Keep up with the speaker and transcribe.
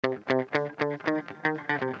Hello,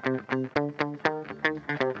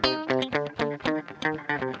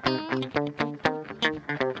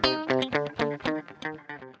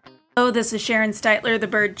 this is Sharon Steitler, the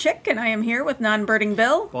Birdchick, and I am here with non-birding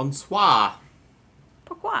Bill. Bonsoir.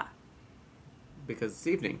 Pourquoi? Because it's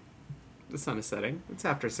evening. The sun is setting. It's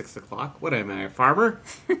after 6 o'clock. What am I, a farmer?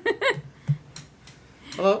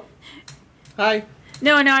 Hello? Hi.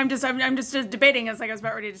 No, I'm just debating. I was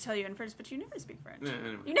about ready to tell you in French, but you never speak French. No.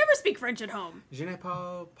 You never speak French at home. Je n'ai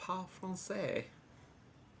pas français.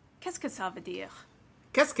 Qu'est-ce que ça veut dire?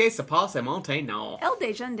 Qu'est-ce que ça passe maintenant? Elle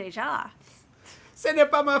déjeune déjà. Ce n'est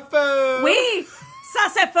pas ma faute. Oui, ça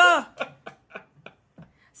c'est faux.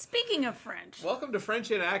 Speaking of French. Welcome to French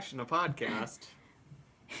in Action, a podcast.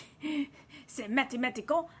 C'est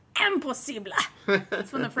mathématiquement impossible.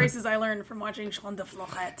 That's one of the phrases I learned from watching Jean de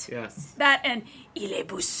Florette. Yes. That and il est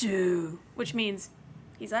bossu, which means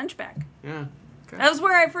he's hunchback. Yeah. Okay. That was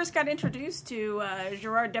where I first got introduced to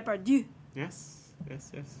Gerard Depardieu. Yes.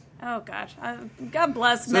 Oh, gosh. God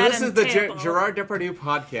bless So Matt this and is the Tambo. Gerard Depardieu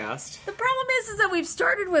podcast. The problem is that we've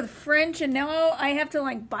started with French, and now I have to,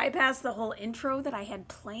 bypass the whole intro that I had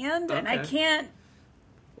planned, and I can't...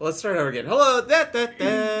 Well, let's start over again. Hello. Da.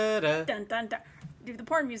 Dun, dun, dun. Do the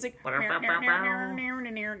porn music.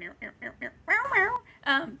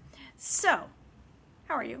 So,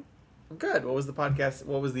 how are you? Good. What was the podcast?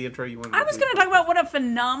 What was the intro you wanted to I was going to talk about what a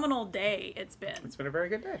phenomenal day it's been. It's been a very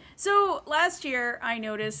good day. So, last year, I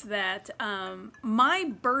noticed that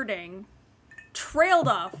my birding trailed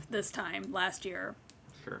off this time last year.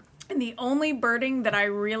 Sure. And the only birding that I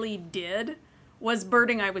really did was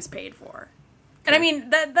birding I was paid for. Okay. And I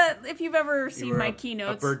mean, that if you've ever seen my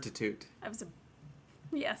keynotes... A bird to toot.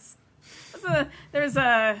 Yes. There was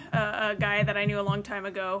a guy that I knew a long time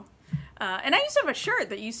ago. And I used to have a shirt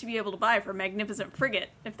that you used to be able to buy for Magnificent Frigate,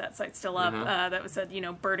 if that site's still up, that was said,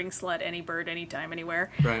 birding slut, any bird, anytime,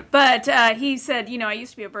 anywhere. Right. But he said, I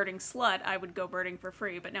used to be a birding slut, I would go birding for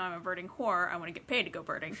free, but now I'm a birding whore, I want to get paid to go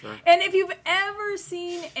birding. Sure. And if you've ever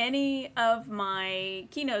seen any of my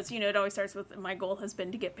keynotes, it always starts with, my goal has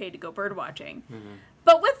been to get paid to go bird watching. Mm-hmm.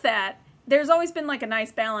 But with that, there's always been a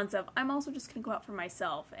nice balance of, I'm also just going to go out for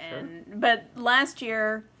myself. But last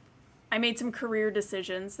year... I made some career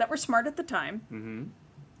decisions that were smart at the time. Mm-hmm.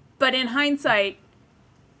 But in hindsight,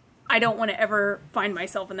 I don't want to ever find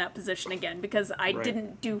myself in that position again because I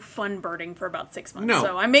didn't do fun birding for about 6 months. No.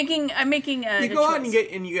 So I'm making a You go out and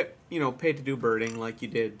you get paid to do birding like you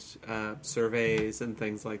did surveys and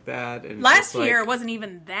things like that. And last year it wasn't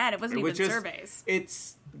even that. It wasn't even surveys.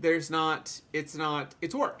 It's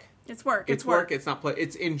work. It's work. It's work. It's not play.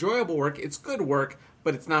 It's enjoyable work. It's good work.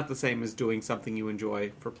 But it's not the same as doing something you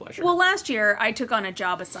enjoy for pleasure. Well, last year, I took on a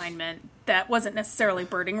job assignment that wasn't necessarily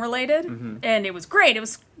birding related, and it was great. It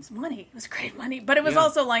was money. It was great money. But it was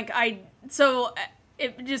also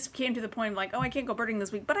it just came to the point of I can't go birding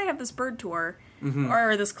this week, but I have this bird tour,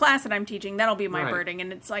 or this class that I'm teaching, that'll be my birding,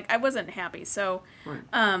 and it's I wasn't happy. So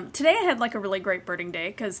today I had a really great birding day,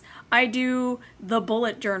 because I do the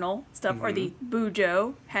bullet journal stuff, or the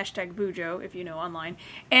Bujo, hashtag Bujo, if you know online,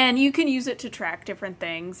 and you can use it to track different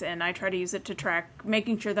things, and I try to use it to track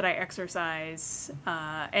making sure that I exercise,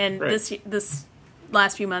 and this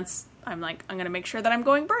last few months, I'm going to make sure that I'm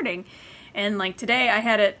going birding. And today I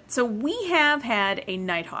had it. So we have had a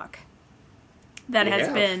nighthawk that has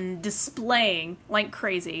been displaying like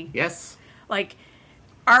crazy. Yes.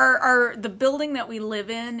 The building that we live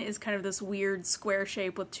in is kind of this weird square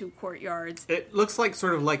shape with 2 courtyards. It looks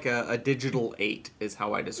sort of like a digital 8 is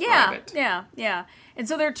how I describe it. Yeah. And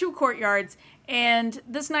so there are 2 courtyards, and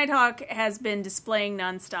this nighthawk has been displaying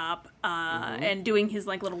nonstop and doing his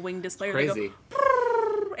little wing display. Crazy.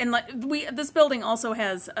 And this building also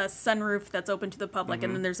has a sunroof that's open to the public,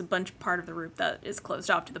 and then there's a part of the roof that is closed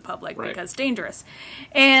off to the public because dangerous.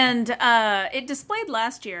 And it displayed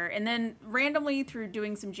last year, and then randomly through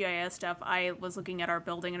doing some GIS stuff, I was looking at our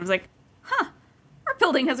building and I was like, our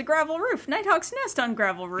building has a gravel roof. Nighthawks nest on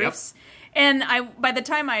gravel roofs. Yep. And by the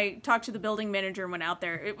time I talked to the building manager and went out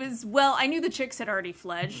there, it was, I knew the chicks had already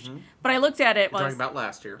fledged, but I looked at it. You're talking about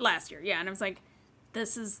last year. Last year, yeah. And I was like,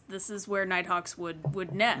 this is where nighthawks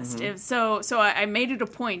would nest. So I made it a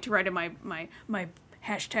point to write in my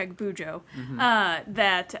hashtag Bujo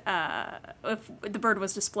that if the bird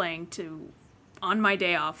was displaying, to on my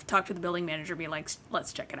day off talk to the building manager, be like,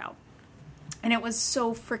 let's check it out. And it was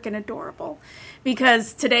so freaking adorable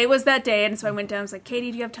because today was that day. And so I went down, I was like,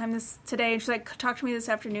 Katie, do you have time today? And she's like, talk to me this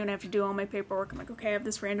afternoon. I have to do all my paperwork. I'm like, okay, I have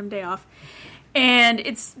this random day off. And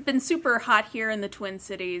it's been super hot here in the Twin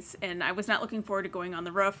Cities, and I was not looking forward to going on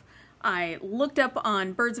the roof. I looked up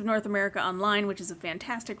on Birds of North America online, which is a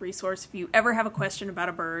fantastic resource. If you ever have a question about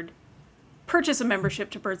a bird, purchase a membership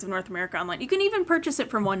to Birds of North America online. You can even purchase it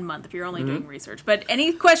for 1 month if you're only doing research. But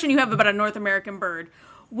any question you have about a North American bird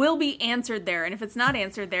will be answered there. And if it's not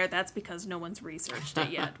answered there, that's because no one's researched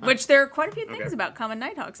it yet. Which there are quite a few things about common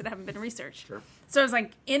nighthawks that haven't been researched. Sure. So I was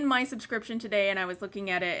like in my subscription today, and I was looking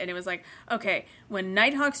at it, and it was like, okay, when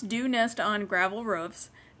nighthawks do nest on gravel roofs,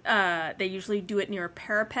 they usually do it near a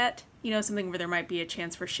parapet, something where there might be a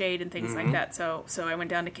chance for shade and things like that. So I went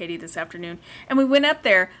down to Katie this afternoon, and we went up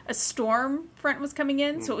there. A storm front was coming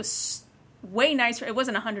in, so it was way nicer. It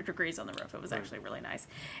wasn't 100 degrees on the roof. It was actually really nice.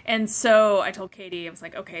 And so I told Katie, I was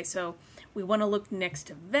like, okay, so we want to look next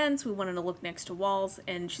to vents. We wanted to look next to walls.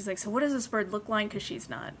 And she's like, so what does this bird look like? Because she's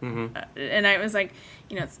not. And I was like,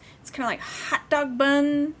 it's kind of like hot dog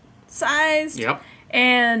bun sized. Yep.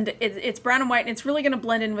 And it's brown and white, and it's really going to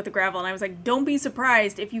blend in with the gravel. And I was like, don't be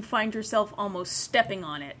surprised if you find yourself almost stepping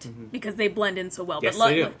on it, because they blend in so well. Yes, but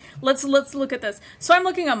they do. let's look at this. So I'm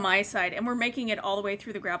looking on my side, and we're making it all the way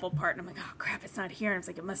through the gravel part. And I'm like, oh, crap, it's not here. And I was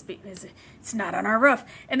like, it must be. It's not on our roof.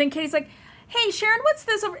 And then Katie's like, hey, Sharon, what's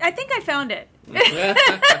this over? I think I found it.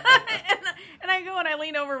 And I go and I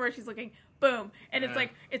lean over where she's looking. Boom. And it's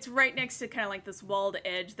like, it's right next to kind of like this walled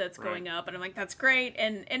edge that's going up. And I'm like, that's great.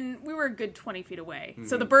 And we were a good 20 feet away.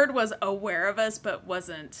 So the bird was aware of us, but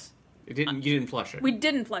wasn't. You didn't flush it. We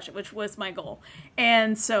didn't flush it, which was my goal.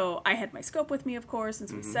 And so I had my scope with me, of course, and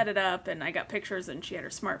so we set it up, and I got pictures, and she had her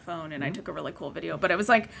smartphone, and I took a really cool video. But I was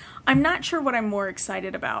like, I'm not sure what I'm more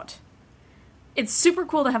excited about. It's super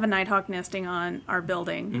cool to have a nighthawk nesting on our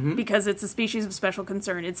building because it's a species of special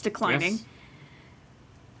concern. It's declining. Yes.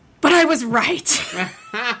 But I was right. It's also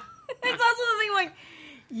the thing, like,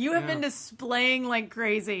 you have been displaying like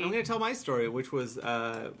crazy. I'm going to tell my story, which was,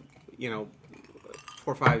 4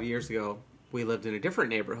 or 5 years ago, we lived in a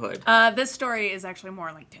different neighborhood. This story is actually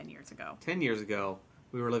more like 10 years ago. 10 years ago,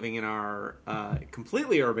 we were living in our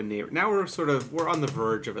completely urban neighborhood. Now we're on the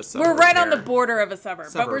verge of a suburb. We're right on the border of a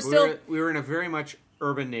suburb. But we're still... We were in a very much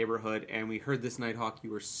urban neighborhood, and we heard this nighthawk.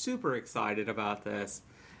 You were super excited about this.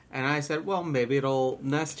 And I said, well, maybe it'll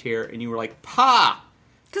nest here. And you were like, pa!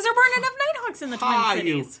 Because there weren't enough nighthawks in the Twin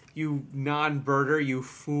Cities. You non-birder, you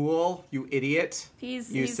fool, you idiot.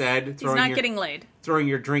 He's not getting laid. Throwing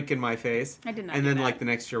your drink in my face. I did not And do then, that. like, the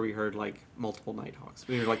next year we heard, like, multiple nighthawks.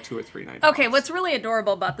 We heard, like, 2 or 3 nighthawks. Okay, what's really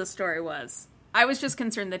adorable about this story was... I was just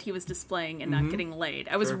concerned that he was displaying and not getting laid.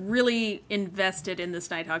 I was really invested in this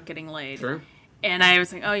nighthawk getting laid. Sure. And I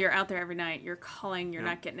was like, oh, you're out there every night. You're calling. You're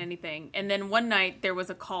not getting anything. And then one night there was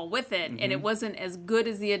a call with it, and it wasn't as good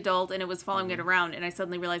as the adult, and it was following it around. And I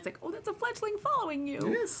suddenly realized, like, oh, that's a fledgling following you.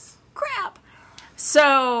 Yes. Crap.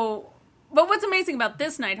 So, but what's amazing about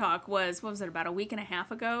this nighthawk was, what was it, about a week and a half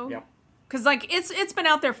ago? Yep. Because, like, it's been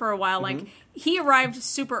out there for a while. Like, he arrived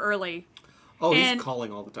super early. Oh, and he's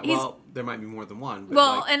calling all the time. Well, there might be more than one. But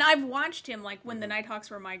well, and I've watched him, like, when the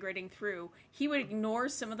nighthawks were migrating through, he would ignore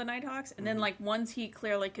some of the nighthawks, and then, like, ones he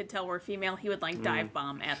clearly could tell were female, he would, like, dive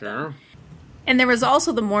bomb at them. And there was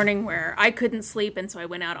also the morning where I couldn't sleep, and so I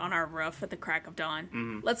went out on our roof at the crack of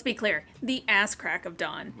dawn. Let's be clear, the ass crack of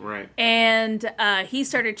dawn. Right. And he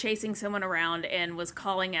started chasing someone around and was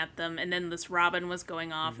calling at them, and then this robin was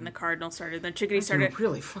going off, and the cardinal started, the chickadee started. It's been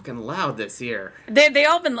really fucking loud this year. They're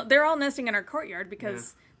all nesting in our courtyard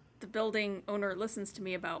because the building owner listens to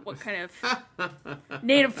me about what kind of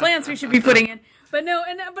native plants we should be putting in. But no,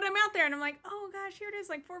 but I'm out there and I'm like, oh gosh, here it is,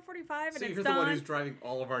 like 4:45, and so it's you're dawn. the one who's driving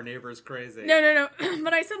all of our neighbors crazy. No.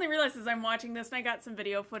 But I suddenly realized as I'm watching this, and I got some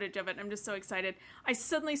video footage of it, and I'm just so excited. I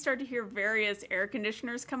suddenly start to hear various air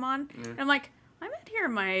conditioners come on, and I'm like, I'm out here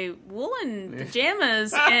in my woolen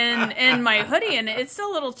pajamas and my hoodie, and it's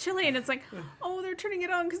still a little chilly, and it's like, oh, they're turning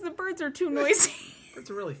it on because the birds are too noisy. It's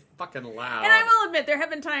really fucking loud. And I will admit, there have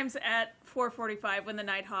been times at 4:45 when the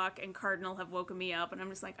nighthawk and cardinal have woken me up, and I'm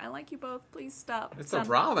just like, I like you both. Please stop. It's the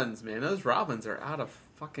robins, man. Those robins are out of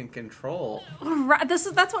fucking control. That's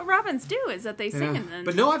what robins do, is that they sing. And then...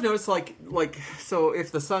 But no, I've noticed, like, so if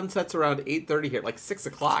the sun sets around 8:30 here, like 6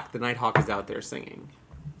 o'clock, the nighthawk is out there singing.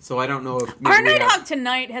 So I don't know if our nighthawk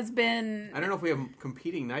tonight has been. I don't know if we have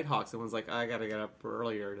competing nighthawks. Someone's like, I gotta get up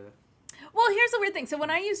earlier to. Well, here's the weird thing. So when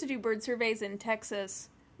I used to do bird surveys in Texas,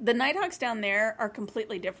 the nighthawks down there are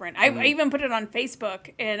completely different. I even put it on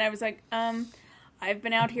Facebook, and I was like, I've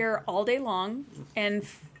been out here all day long, and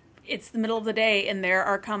it's the middle of the day, and there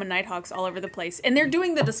are common nighthawks all over the place. And they're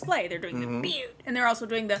doing the display. They're doing the beep, and they're also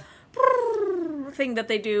doing the thing that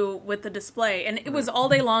they do with the display. And it was all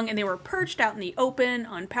day long, and they were perched out in the open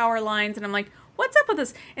on power lines, and I'm like, what's up with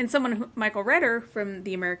this? And Michael Redder from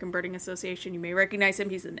the American Birding Association, you may recognize him.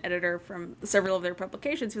 He's an editor from several of their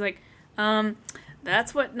publications. He's like,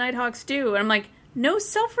 that's what nighthawks do. And I'm like, no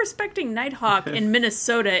self-respecting nighthawk in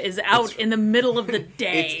Minnesota is out in the middle of the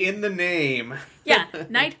day. It's in the name. Yeah,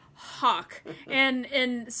 nighthawk.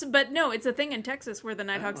 But no, it's a thing in Texas where the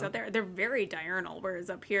nighthawks out there, they're very diurnal, whereas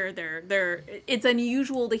up here, it's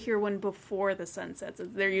unusual to hear one before the sun sets.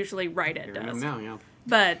 They're usually right at dusk. Now, yeah.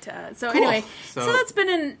 But, cool. Anyway, so that's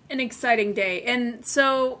been an exciting day. And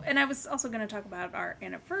I was also going to talk about our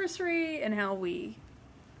anniversary and how we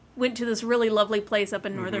went to this really lovely place up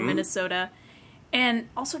in northern Minnesota. And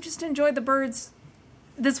also just enjoy the birds.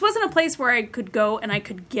 This wasn't a place where I could go and I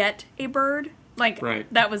could get a bird. Like,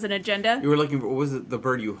 that was an agenda. You were looking for, what was it, the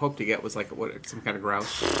bird you hoped to get was like, what, some kind of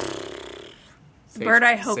grouse? The bird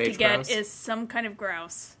I hope to get is some kind of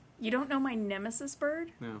grouse. You don't know my nemesis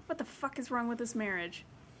bird? No. What the fuck is wrong with this marriage?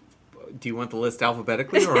 Do you want the list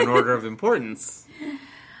alphabetically or in order of importance?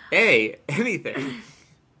 A, anything.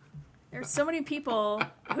 There's so many people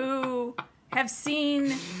who have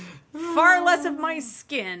seen far less of my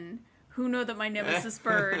skin who know that my nemesis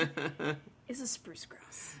bird is a spruce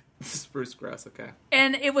grouse. Spruce grouse, okay.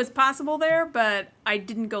 And it was possible there, but I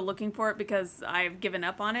didn't go looking for it because I've given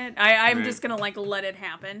up on it. I'm just going to let it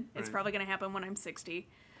happen. It's probably going to happen when I'm 60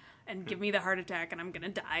 and give me the heart attack and I'm going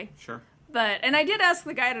to die. Sure. And I did ask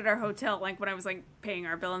the guy at our hotel, when I was paying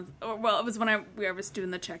our bill, it was when we was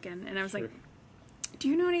doing the check-in, and I was like, do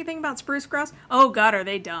you know anything about spruce grouse? Oh God, are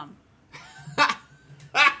they dumb? That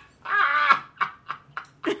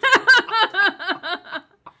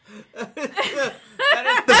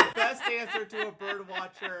is the best answer to a bird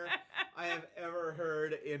watcher I have ever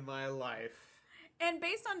heard in my life. And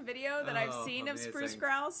based on video that I've seen of spruce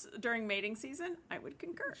grouse during mating season, I would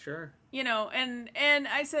concur. Sure. And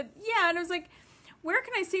I said, yeah, and I was like, where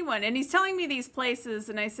can I see one? And he's telling me these places,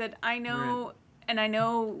 and I said, I know... Right. And I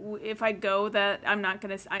know if I go that I'm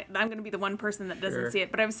going to be the one person that doesn't see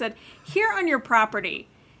it. But I've said, here on your property,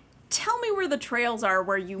 tell me where the trails are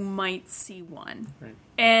where you might see one. Right.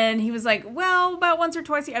 And he was like, well, about once or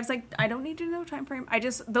twice. I was like, I don't need to know time frame.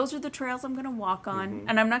 Those are the trails I'm going to walk on.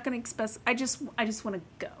 And I'm not going to express, I just want to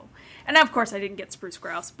go. And of course I didn't get spruce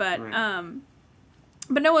grouse, but no,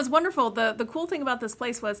 it was wonderful. The cool thing about this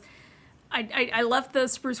place was I left the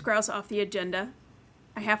spruce grouse off the agenda.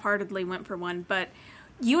 I half-heartedly went for one, but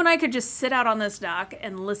you and I could just sit out on this dock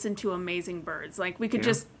and listen to amazing birds. We could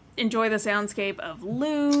just enjoy the soundscape of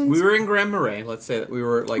loons. We were in Grand Marais. Let's say that we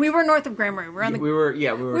were we were north of Grand Marais. We were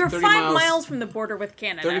 30 5 miles from the border with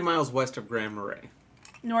Canada. 30 miles west of Grand Marais.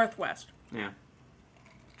 Northwest. Yeah.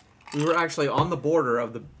 We were actually on the border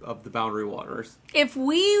of the boundary waters. If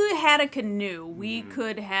we had a canoe, we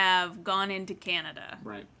could have gone into Canada.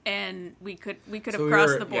 Right. And we could have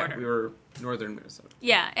crossed the border. Yeah, we were northern Minnesota.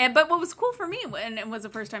 Yeah, but what was cool for me, and it was a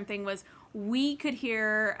first-time thing, was we could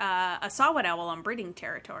hear a saw-whet owl on breeding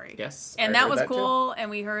territory. Yes, and that was cool, and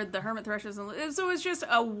we heard the hermit thrushes, and so it was just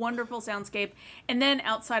a wonderful soundscape. And then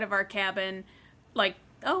outside of our cabin,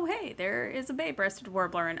 oh, hey, there is a bay-breasted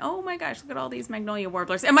warbler, and oh my gosh, look at all these magnolia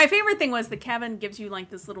warblers. And my favorite thing was the cabin gives you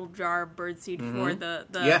this little jar of birdseed for the...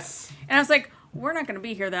 Yes. And I was like, we're not going to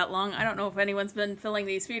be here that long. I don't know if anyone's been filling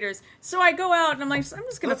these feeders. So I go out, and I'm like, I'm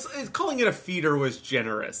just going to... Calling it a feeder was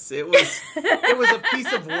generous. It was a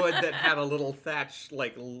piece of wood that had a little thatch,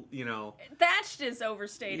 Thatched is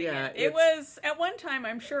overstating it. It was, at one time,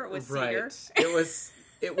 I'm sure it was cedar.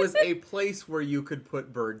 It was a place where you could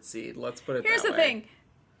put birdseed. Let's put it Here's that way. Here's the thing.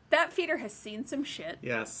 That feeder has seen some shit.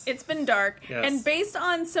 Yes. It's been dark. Yes. And based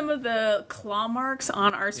on some of the claw marks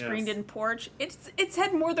on our screened-in porch, it's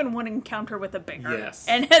had more than one encounter with a bear. Yes.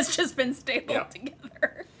 And has just been stapled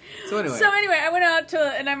together. So anyway, I went out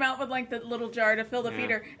and I'm out with the little jar to fill the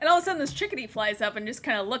feeder, and all of a sudden this chickadee flies up and just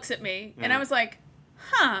kind of looks at me, and I was like,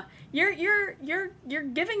 huh, you're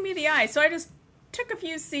giving me the eye. So I just took a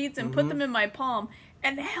few seeds and put them in my palm,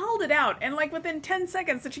 and held it out, and within 10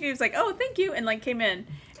 seconds, the chickadee was like, "Oh, thank you," and came in.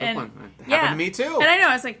 So and fun. Happened to me too. And I know,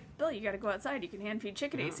 I was like, "Bill, you got to go outside. You can hand feed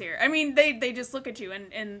chickadees here." I mean, they just look at you,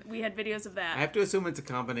 and we had videos of that. I have to assume it's a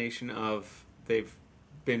combination of they've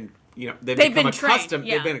been they've been accustomed. Trained,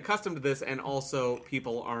 They've been accustomed to this, and also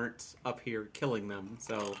people aren't up here killing them,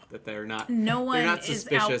 so that they're not. No one they're not is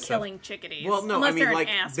suspicious out killing chickadees. Well, no, unless I mean they're an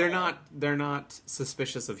asshole. they're not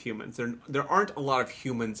suspicious of humans. There aren't a lot of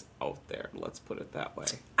humans out there. Let's put it that way.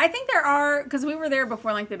 I think there are, because we were there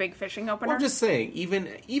before the big fishing opener. Well, I'm just saying, even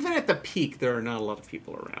at the peak, there are not a lot of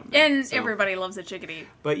people around there, and everybody loves a chickadee.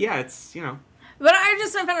 But yeah, it's But I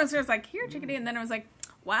just found it was like, here, chickadee, and then I was like,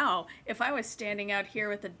 wow, if I was standing out here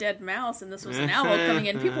with a dead mouse and this was an owl coming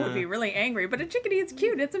in, people would be really angry. But a chickadee is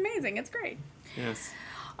cute. It's amazing. It's great. Yes.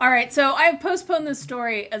 All right, so I've postponed this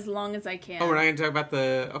story as long as I can. Oh, we're not going to talk about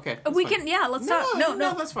the... Okay. We can, yeah, let's talk. No,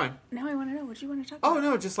 that's fine. Now I want to know, what do you want to talk about? Oh,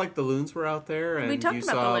 no, just like the loons were out there, and we talked you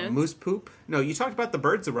about saw the loons. moose poop. No, you talked about the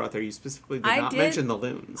birds that were out there. You specifically did not mention the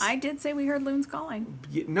loons. I did say we heard loons calling.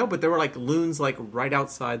 No, but there were like loons like right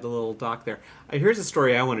outside the little dock there. Here's a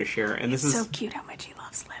story I want to share, and this is so cute how much he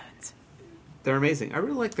loves loons. They're amazing. I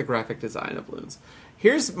really like the graphic design of loons.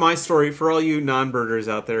 Here's my story for all you non-birders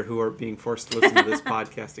out there who are being forced to listen to this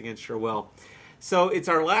podcast against your will. So it's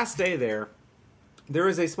our last day there. There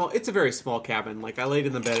is it's a very small cabin. Like I laid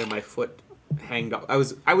in the bed and my foot hanged off.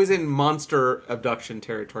 I was in monster abduction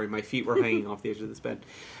territory. My feet were hanging off the edge of this bed.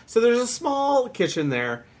 So there's a small kitchen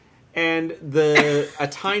there and a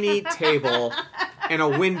tiny table and a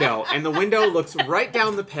window. And the window looks right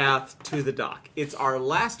down the path to the dock. It's our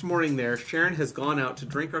last morning there. Sharon has gone out to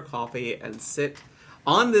drink her coffee and sit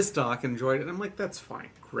on this dock and enjoyed it. And I'm like, that's fine.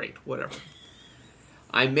 Great. Whatever.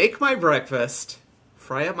 I make my breakfast,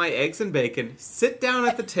 fry up my eggs and bacon, sit down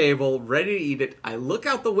at the table, ready to eat it. I look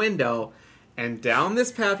out the window, and down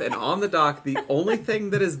this path and on the dock, the only thing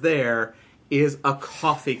that is there is a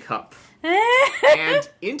coffee cup. And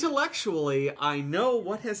intellectually, I know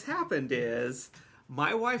what has happened is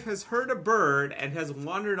my wife has heard a bird and has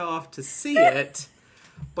wandered off to see it.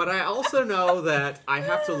 But I also know that I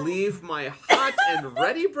have to leave my hot and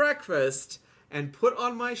ready breakfast and put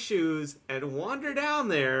on my shoes and wander down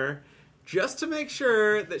there just to make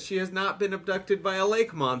sure that she has not been abducted by a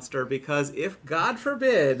lake monster, because if, God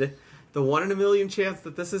forbid, the 1 in a million chance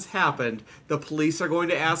that this has happened, the police are going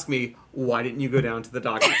to ask me, why didn't you go down to the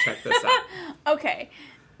dock and check this out? Okay,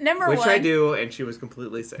 number one. Which I do, and she was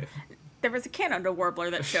completely safe. There was a Canada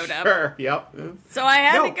warbler that showed up. Sure, yep. So I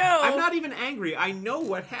had to go. I'm not even angry. I know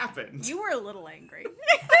what happened. You were a little angry.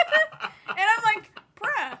 And I'm like,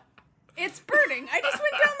 bruh, it's birding. I just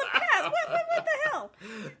went down the path. What the hell?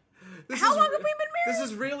 How long have we been married?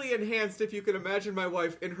 This is really enhanced if you can imagine my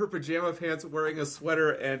wife in her pajama pants wearing a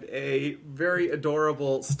sweater and a very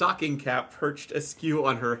adorable stocking cap perched askew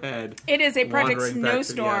on her head. It is a Project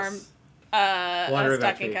Snowstorm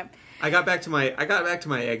stocking cap. I got back to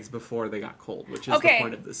my eggs before they got cold, which is the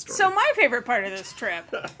point of this story. So my favorite part of this trip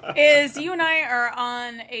is you and I are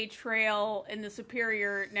on a trail in the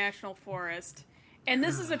Superior National Forest, and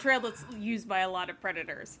this is a trail that's used by a lot of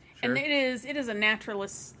predators. Sure. And it is a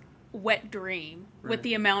naturalist's wet dream with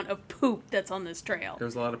the amount of poop that's on this trail.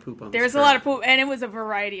 There's a lot of poop on this trail. There's a lot of poop, and it was a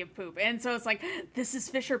variety of poop. And so it's like, this is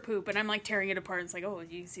fisher poop, and I'm like tearing it apart. It's like, oh,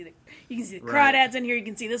 you can see the crawdads in here, you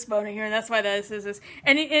can see this bone in here, and that's why this is this.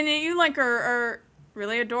 And you like are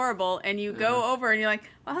really adorable, and you go over and you're like,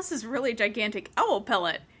 well, this is really gigantic owl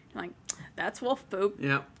pellet. I'm like, that's wolf poop.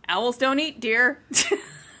 Yeah. Owls don't eat deer.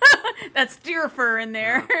 That's deer fur in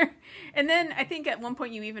there. Yeah. And then I think at one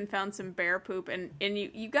point you even found some bear poop, and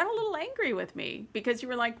you got a little angry with me because you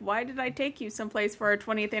were like, why did I take you someplace for our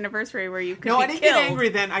 20th anniversary where you could be killed? No, I didn't get angry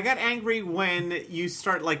then. I got angry when you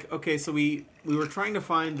start like, okay, so we were trying to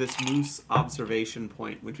find this moose observation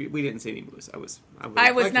point, which we didn't see any moose. I was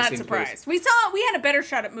not surprised. We had a better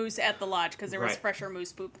shot at moose at the lodge because there was fresher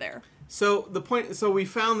moose poop there. So we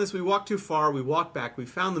found this, we walked too far, we walked back, we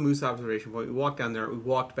found the moose observation point, we walked down there, we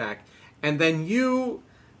walked back, and then you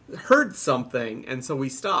heard something, and so we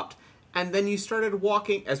stopped. And then you started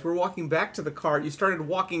walking, as we're walking back to the car, you started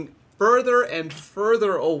walking further and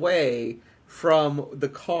further away from the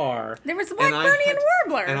car. There was a Blackburnian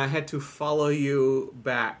warbler. And I had to follow you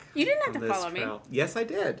back. You didn't have to follow me. Yes, I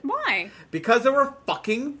did. Why? Because there were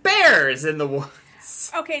fucking bears in the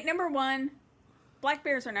woods. Okay, number one, black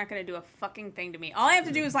bears are not going to do a fucking thing to me. All I have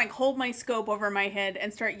to do is like hold my scope over my head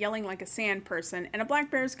and start yelling like a sand person, and a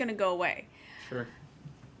black bear is going to go away. Sure.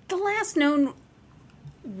 The last known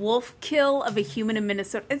wolf kill of a human in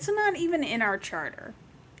Minnesota, it's not even in our charter.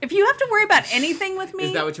 If you have to worry about anything with me...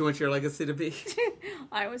 Is that what you want your legacy to be?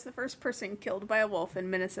 I was the first person killed by a wolf in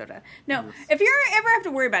Minnesota. No, if you ever have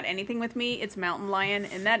to worry about anything with me, it's mountain lion,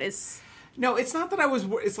 and that is... No, it's not that I was...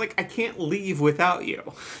 It's like I can't leave without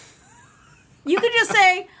you. You could just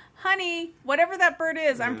say, honey, whatever that bird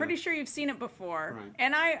is, I'm pretty sure you've seen it before. Right.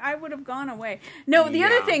 And I would have gone away. No, the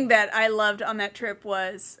other thing that I loved on that trip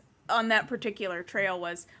was... on that particular trail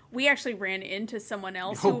was we actually ran into someone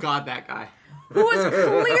else. Oh, God, that guy. Who was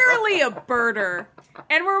clearly a birder.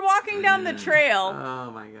 And we're walking down the trail. Oh,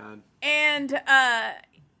 my God. And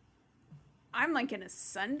I'm like in a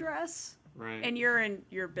sundress. Right. And you're in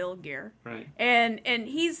your bill gear. Right. And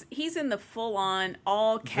he's in the full-on,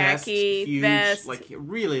 all khaki huge, vest. like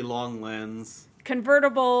really long lens.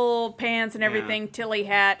 convertible pants and everything, Tilly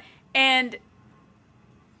hat, and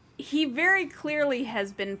he very clearly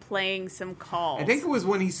has been playing some calls. I think it was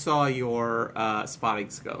when he saw your spotting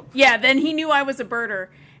scope. Yeah, then he knew I was a birder.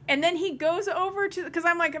 And then he goes over to, because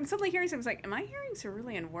I'm suddenly hearing something. I was like, am I hearing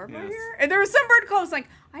Cerulean Warbler here? And there was some bird call. I was like,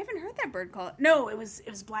 I haven't heard that bird call. No, it was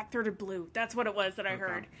black-throated blue. That's what it was that I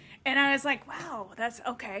heard. And I was like, wow, that's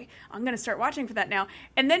okay. I'm going to start watching for that now.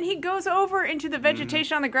 And then he goes over into the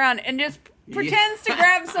vegetation on the ground and just pretends to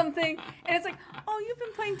grab something. And it's like, oh, you've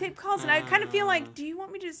been playing tape calls. And I kind of feel like, do you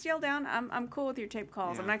want me to just yell down? I'm cool with your tape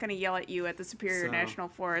calls. I'm not going to yell at you at the Superior National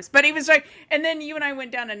Forest. But he was like, and then you and I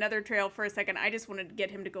went down another trail for a second. I just wanted to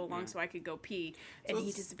get him to go along so I could go pee. And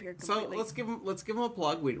he disappeared completely. So let's give him a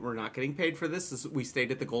plug. We're not getting paid for this. We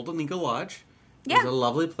stayed at the Golden Eagle Lodge. It was a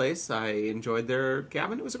lovely place. I enjoyed their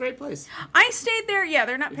cabin. It was a great place. I stayed there. Yeah,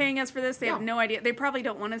 they're not paying us for this. They have no idea. They probably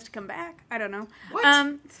don't want us to come back. I don't know.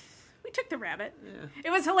 What? We took the rabbit. Yeah. It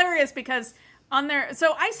was hilarious because on there...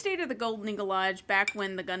 So I stayed at the Golden Eagle Lodge back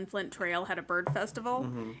when the Gunflint Trail had a bird festival.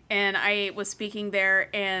 Mm-hmm. And I was speaking there,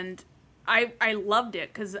 and I loved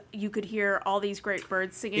it because you could hear all these great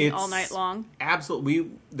birds singing all night long. Absolutely.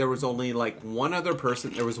 There was only like one other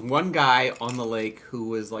person. There was one guy on the lake who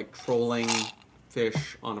was like trolling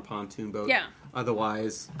fish on a pontoon boat. Yeah.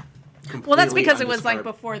 Otherwise, well, that's because it was like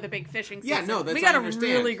before the big fishing season. Yeah, no, that's we got a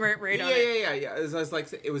really great rate on it. Yeah. It was like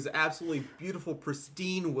it was absolutely beautiful,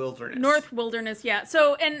 pristine wilderness. North Wilderness, yeah.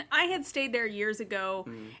 So, and I had stayed there years ago,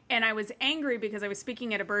 and I was angry because I was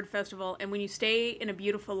speaking at a bird festival, and when you stay in a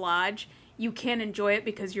beautiful lodge, you can enjoy it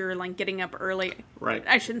because you're like getting up early. Right.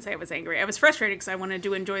 I shouldn't say I was angry. I was frustrated because I wanted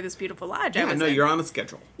to enjoy this beautiful lodge. Yeah, no, you're on a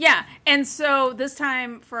schedule. Yeah, and so this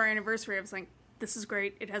time for our anniversary, I was like, this is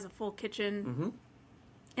great. It has a full kitchen. Mm-hmm.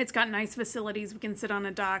 It's got nice facilities. We can sit on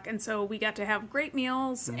a dock. And so we got to have great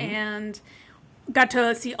meals and got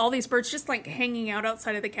to see all these birds just like hanging out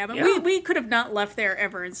outside of the cabin. Yeah. We could have not left there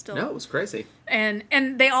ever and still. No, it was crazy. And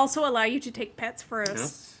they also allow you to take pets for a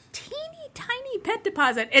teeny tiny pet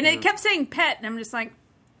deposit. And it kept saying pet. And I'm just like,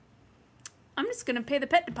 I'm just going to pay the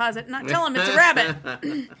pet deposit and not tell them it's a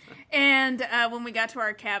rabbit. And when we got to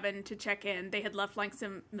our cabin to check in, they had left like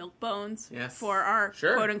some milk bones for our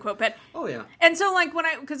quote-unquote pet. Oh, yeah. And so like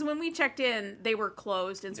because when we checked in, they were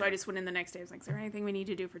closed. And so I just went in the next day. I was like, is there anything we need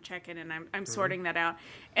to do for check-in? And I'm sorting that out.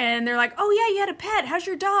 And they're like, oh, yeah, you had a pet. How's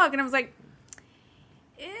your dog? And I was like,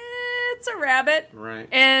 it's a rabbit. Right.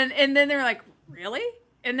 And then they were like, really?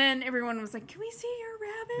 And then everyone was like, can we see your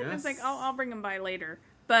rabbit? Yes. I was like, I'll bring him by later.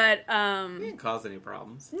 But it didn't cause any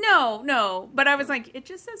problems. No. But I was like, it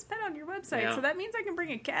just says pet on your website, so that means I can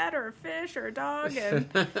bring a cat or a fish or a dog. And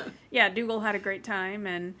yeah, Dougal had a great time.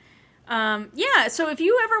 And so if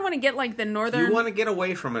you ever want to get like the northern, if you want to get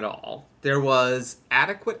away from it all, there was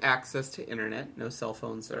adequate access to internet, no cell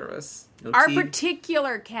phone service. No Our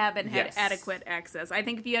particular cabin had adequate access. I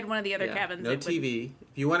think if you had one of the other cabins, no TV.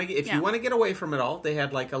 If you want to get away from it all, they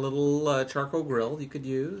had like a little charcoal grill you could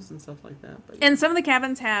use and stuff like that. But, and some of the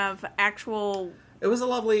cabins have actual. It was a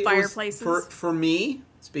lovely fireplaces. For me.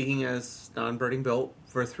 Speaking as non-birding built,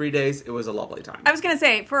 for 3 days, it was a lovely time. I was going to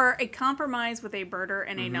say, for a compromise with a birder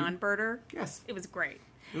and a non-birder, it was great.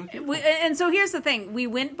 And so here's the thing. We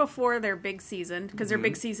went before their big season, because their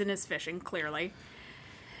big season is fishing, clearly.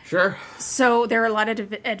 Sure. So there are a lot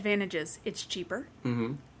of advantages. It's cheaper.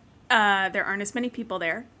 Mm-hmm. There aren't as many people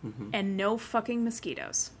there. Mm-hmm. And no fucking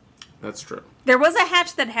mosquitoes. That's true. There was a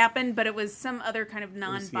hatch that happened, but it was some other kind of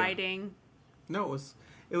non-biting. No,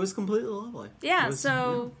 it was completely lovely. Yeah,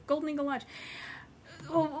 Golden Eagle Lodge.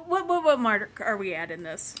 What mark are we at in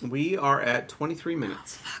this? We are at 23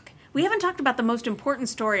 minutes. Oh, fuck. We haven't talked about the most important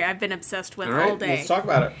story I've been obsessed with all day. Let's talk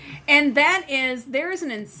about it. And that is, there is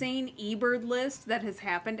an insane eBird list that has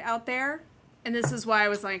happened out there. And this is why I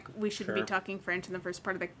was like, we should be talking French in the first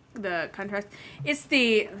part of the contract. It's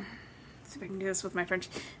the, let's see if I can do this with my French,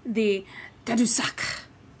 the Tadoussac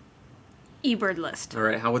eBird list. All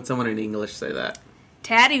right, how would someone in English say that?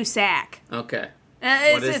 Tadoussac. Okay.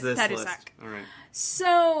 What is this Tadoussac list? All right.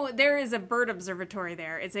 So there is a bird observatory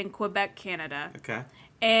there. It's in Quebec, Canada. Okay.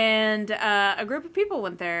 And a group of people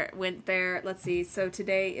went there. Let's see. So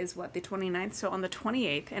today is what, the 29th? So on the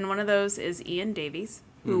 28th. And one of those is Ian Davies,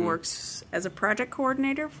 who works as a project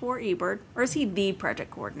coordinator for eBird. Or is he the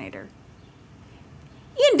project coordinator?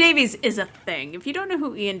 Ian Davies is a thing. If you don't know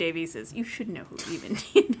who Ian Davies is, you should know who Ian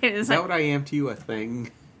Davies is. Is that what I am to you, a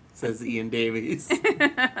thing? Says Ian Davies. You're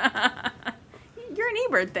an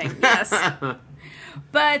eBird thing, yes.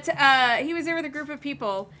 But he was there with a group of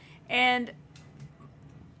people, and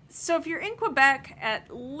So if you're in Quebec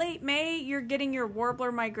at late May, you're getting your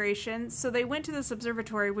warbler migration. So they went to this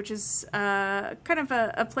observatory, which is kind of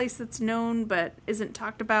a place that's known but isn't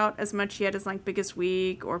talked about as much yet as like Biggest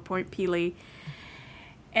Week or Point Pelee.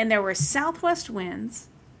 And there were southwest winds.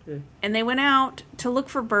 And they went out to look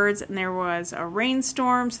for birds, and there was a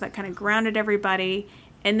rainstorm, so that kind of grounded everybody.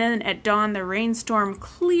 And then at dawn, the rainstorm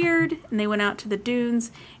cleared, and they went out to the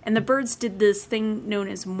dunes. And the birds did this thing known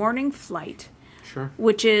as morning flight. Sure.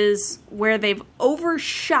 Which is where they've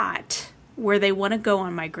overshot where they want to go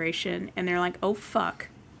on migration, and they're like, "Oh fuck,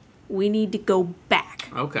 we need to go back."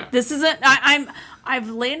 Okay. This isn't. I've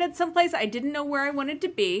landed someplace I didn't know where I wanted to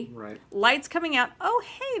be. Right. Lights coming out. Oh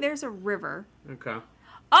hey, there's a river. Okay.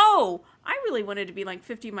 Oh, I really wanted to be like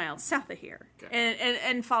 50 miles south of here, okay.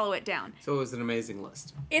 and follow it down. So it was an amazing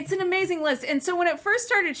list. It's an amazing list. And so when it first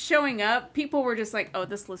started showing up, people were just like, oh,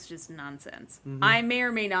 this list is nonsense. Mm-hmm. I may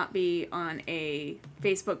or may not be on a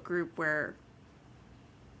Facebook group where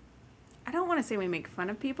I don't want to say we make fun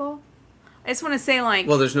of people. I just want to say like...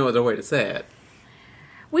 Well, there's no other way to say it.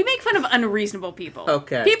 We make fun of unreasonable people.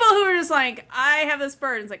 Okay. People who are just like, I have this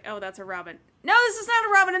bird. And it's like, oh, that's a robin. No, this is not a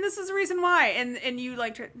robin, and this is the reason why. And you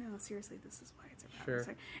like, no, seriously, this is why it's a robin.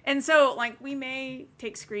 Sure. And so, like, we may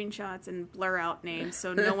take screenshots and blur out names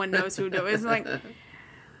so no one knows who it is. It's like,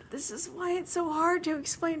 this is why it's so hard to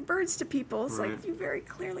explain birds to people. It's like, you very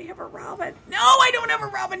clearly have a robin. No, I don't have a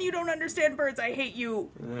robin. You don't understand birds. I hate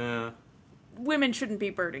you. Yeah. Women shouldn't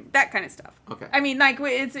be birding. That kind of stuff. Okay. I mean, like,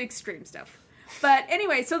 it's extreme stuff. But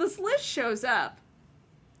anyway, so this list shows up.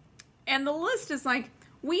 And the list is like,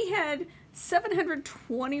 we had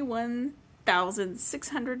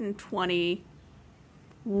 721,620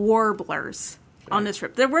 warblers on this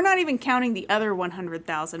trip. We're not even counting the other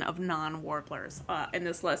 100,000 of non-warblers in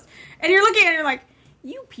this list. And you're looking at it and you're like,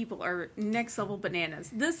 you people are next level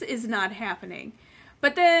bananas. This is not happening.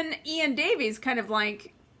 But then Ian Davies kind of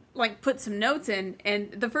like put some notes in, and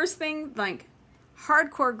the first thing, like,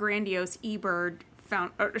 hardcore grandiose eBird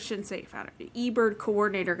eBird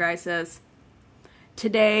coordinator guy says,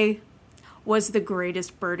 today was the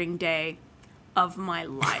greatest birding day of my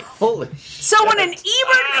life. Holy shit. So when an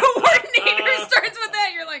eBird coordinator starts with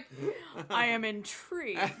that, you're like, I am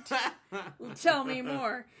intrigued. Tell me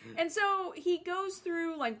more. And so he goes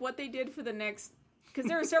through like what they did for the next, because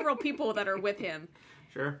there are several people that are with him.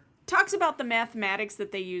 Sure. Talks about the mathematics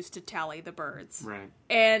that they used to tally the birds. Right.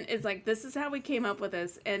 And it's like, this is how we came up with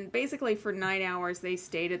this. And basically for 9 hours, they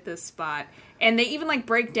stayed at this spot. And they even like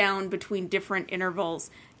break down between different intervals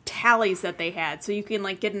tallies that they had. So you can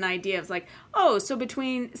like get an idea of like, oh, so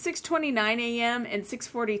between 6:29 a.m. and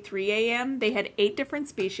 6:43 a.m., they had 8 different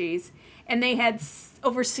species. And they had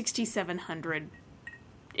over 6,700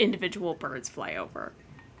 individual birds fly over.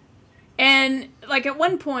 And, like, at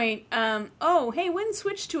one point, wind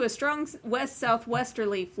switched to a strong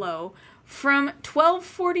west-southwesterly flow from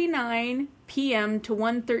 12:49 p.m. to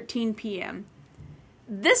 1:13 p.m.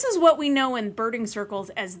 This is what we know in birding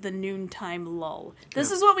circles as the noontime lull.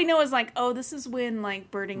 This is what we know as, like, oh, this is when,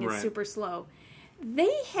 like, birding is super slow.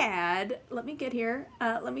 They had, let me get it,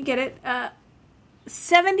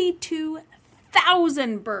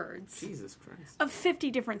 72,000 birds. Jesus Christ. Of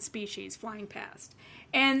 50 different species flying past.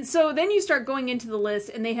 And so then you start going into the list,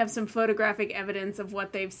 and they have some photographic evidence of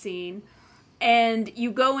what they've seen. And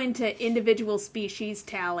you go into individual species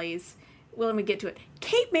tallies. Well, let me get to it.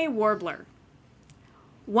 Cape May warbler,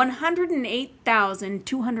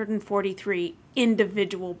 108,243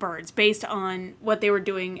 individual birds, based on what they were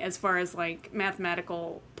doing as far as, like,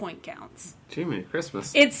 mathematical point counts. Jiminy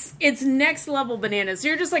Christmas. It's next level bananas. So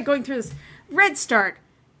you're just, like, going through this. Redstart,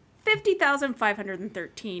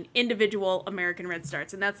 50,513 individual American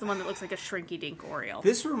redstarts, and that's the one that looks like a shrinky-dink oriole.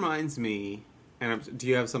 This reminds me, and do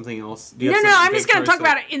you have something else? No, I'm just going to talk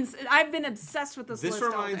about it. I've been obsessed with this list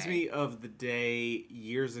all day. This reminds me of the day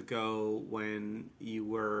years ago when you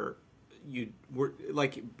were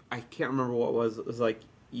like, I can't remember what it was. It was like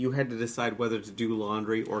you had to decide whether to do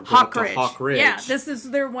laundry or go up to Hawk Ridge. Yeah, this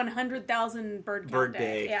is their 100,000 bird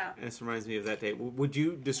day. Yeah. And this reminds me of that day. Would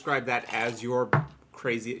you describe that as your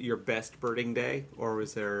best birding day, or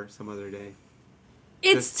was there some other day?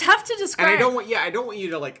 It's tough to describe. And I don't want you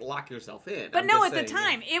to like lock yourself in. But no, at the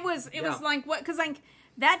time it was like what? Because like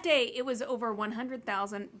that day it was over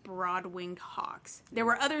 100,000 broad-winged hawks. There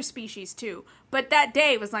were other species too, but that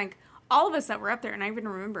day it was like all of us that were up there, and I even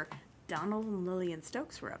remember Donald and Lillian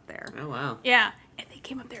Stokes were up there. Oh wow! Yeah, and they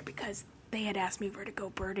came up there because they had asked me where to go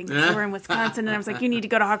birding. They were in Wisconsin, and I was like, "You need to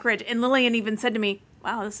go to Hawk Ridge." And Lillian even said to me,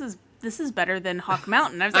 "Wow, this is better than Hawk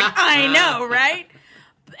Mountain." I was like, "I know, right?"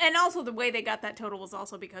 and also the way they got that total was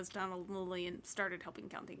also because Donald Lillian started helping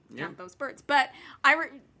count those birds. But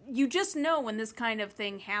you just know when this kind of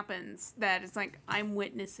thing happens that it's like, I'm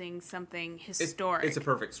witnessing something historic. It's a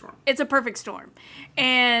perfect storm. It's a perfect storm.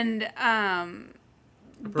 And, a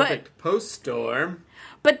perfect post-storm.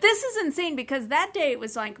 But this is insane because that day it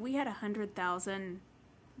was like, we had 100,000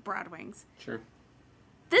 broadwings. Sure.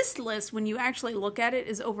 This list, when you actually look at it,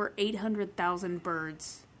 is over 800,000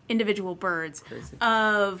 birds, individual birds, Crazy.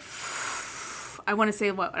 Of, I want to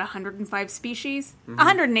say, 105 species?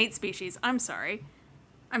 108 species. I'm sorry,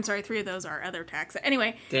 3 of those are other taxa.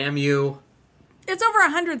 Anyway. Damn you. It's over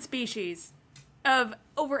 100 species of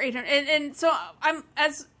over 800. And so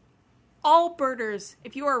as all birders,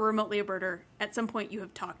 if you are remotely a birder, at some point you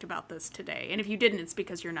have talked about this today. And if you didn't, it's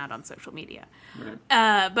because you're not on social media.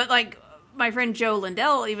 Right. But like, my friend Joe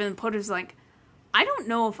Lindell even put it like, I don't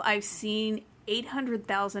know if I've seen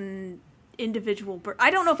 800,000 individual birds.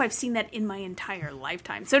 I don't know if I've seen that in my entire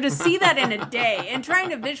lifetime. So to see that in a day and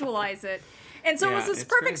trying to visualize it. And so it was this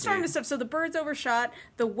perfect storm and stuff. So the birds overshot.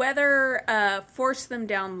 The weather forced them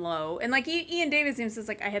down low. And like Ian Davis even says,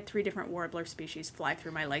 like, I had 3 different warbler species fly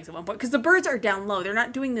through my legs at one point. Because the birds are down low. They're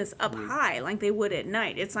not doing this up high like they would at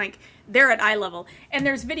night. It's like they're at eye level. And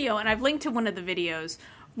there's video, and I've linked to one of the videos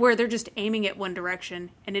where they're just aiming at one direction,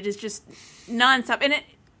 and it is just nonstop. And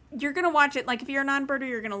you're going to watch it, like if you're a non-birder,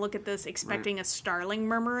 you're going to look at this expecting a starling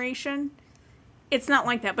murmuration. It's not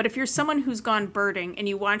like that. But if you're someone who's gone birding and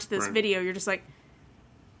you watch this video, you're just like,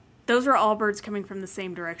 those are all birds coming from the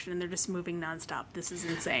same direction, and they're just moving nonstop. This is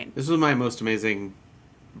insane. This was my most amazing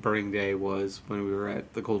birding day was when we were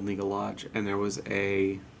at the Golden Eagle Lodge, and there was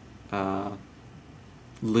a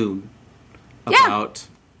loon about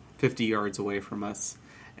 50 yards away from us.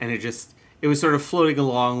 And it was sort of floating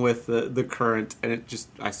along with the current, and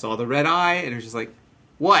I saw the red eye, and it was just like,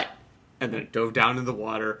 what? And then it dove down in the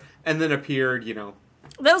water, and then appeared,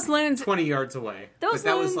 those loons 20 yards away. But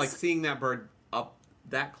that was like seeing that bird up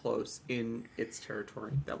that close in its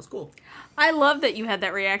territory. That was cool. I love that you had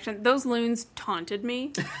that reaction. Those loons taunted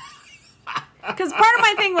me. Because part of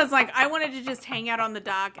my thing was like, I wanted to just hang out on the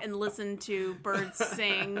dock and listen to birds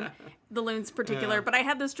sing, the loons particular. But I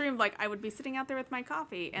had this dream of like, I would be sitting out there with my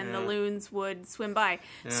coffee and the loons would swim by.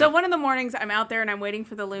 So one of the mornings I'm out there and I'm waiting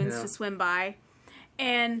for the loons to swim by.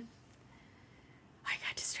 And I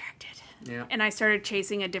got distracted. Yeah. And I started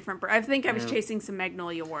chasing a different bird. I think I was chasing some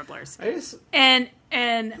magnolia warblers. And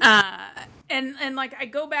like I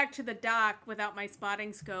go back to the dock without my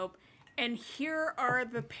spotting scope. And here are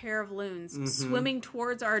the pair of loons swimming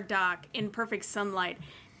towards our dock in perfect sunlight.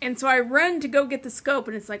 And so I run to go get the scope,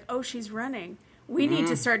 and it's like, oh, she's running. We need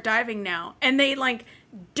to start diving now. And they, like,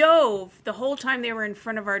 dove the whole time they were in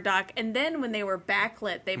front of our dock. And then when they were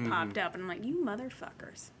backlit, they popped up. And I'm like, you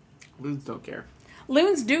motherfuckers. Loons don't care.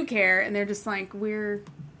 Loons do care, and they're just like, we're...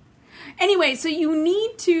 Anyway, so you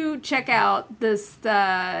need to check out this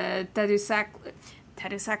Tadoussac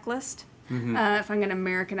list. If I'm going to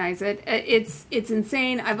Americanize it. It's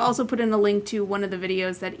insane. I've also put in a link to one of the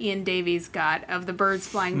videos that Ian Davies got of the birds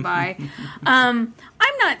flying by. I'm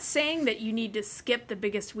not saying that you need to skip the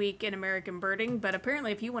biggest week in American birding, but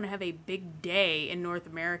apparently if you want to have a big day in North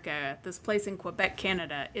America, this place in Quebec,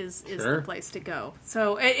 Canada is the place to go.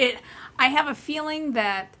 So I have a feeling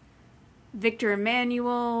that Victor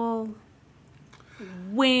Emmanuel,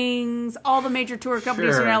 Wings, all the major tour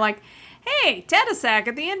companies are now like, hey, Tadoussac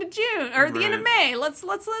at the end of June or at the end of May. Let's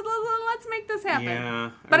make this happen.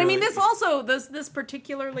 Yeah, but I mean, this also this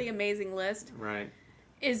particularly amazing list,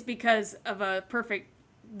 is because of a perfect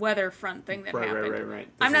weather front thing that happened. Right.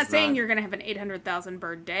 I'm not saying you're going to have an 800,000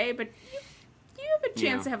 bird day, but you have a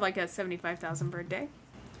chance to have like a 75,000 bird day.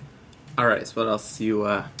 All right, so what else you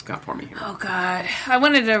got for me here? Oh God, I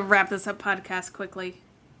wanted to wrap this up podcast quickly.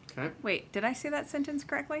 Okay. Wait, did I say that sentence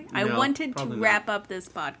correctly? No, I wanted to wrap up this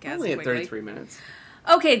podcast only quickly. At 33 minutes.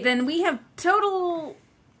 Okay, then we have total...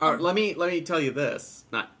 All right, let me tell you this.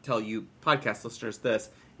 Not tell you podcast listeners this.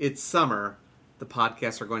 It's summer. The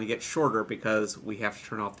podcasts are going to get shorter because we have to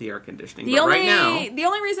turn off the air conditioning. The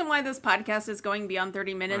only reason why this podcast is going beyond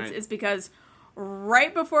 30 minutes is because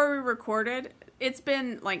right before we recorded, it's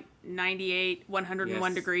been like 98,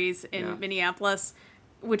 101 degrees in Minneapolis.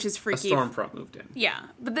 Which is freaky. A storm front moved in. Yeah.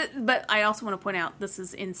 But I also want to point out, this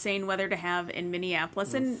is insane weather to have in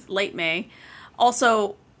Minneapolis in late May.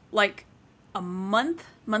 Also, like a month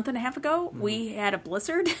and a half ago, we had a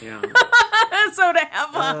blizzard. Yeah. So to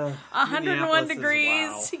have 101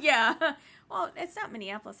 degrees. Yeah. Well, it's not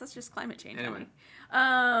Minneapolis. That's just climate change. Anyway.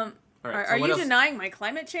 All right, are you denying my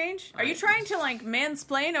climate change? Are you trying to, like,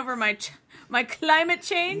 mansplain over my climate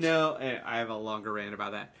change? No, I have a longer rant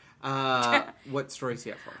about that. What stories do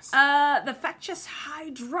you have for us? The factious high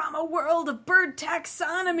drama world of bird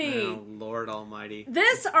taxonomy. Oh, Lord Almighty!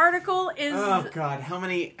 This article is. Oh God! How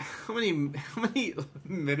many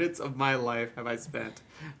minutes of my life have I spent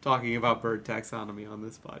talking about bird taxonomy on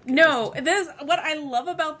this podcast? No, what I love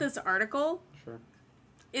about this article Sure.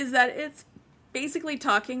 is that it's basically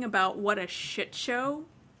talking about what a shit show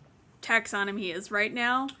taxonomy is right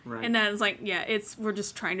now, Right. and that is like, we're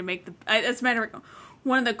just trying to make as a matter of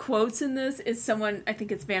one of the quotes in this is someone, I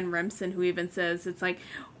think it's Van Remsen, who even says, it's like,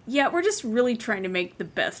 yeah, we're just really trying to make the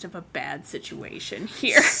best of a bad situation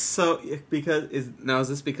here. So, is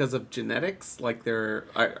this because of genetics? Like,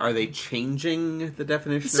 are they changing the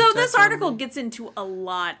definition? So of this taxonomy? article gets into a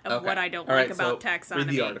lot of what I don't like about taxonomy. Read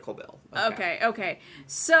the article, Bill. Okay.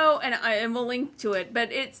 So, and we'll link to it,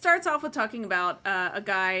 but it starts off with talking about a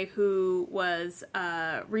guy who was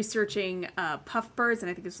researching puff birds, and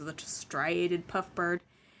I think this was a striated puff bird.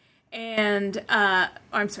 And,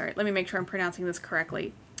 I'm sorry, let me make sure I'm pronouncing this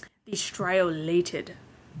correctly. The striolated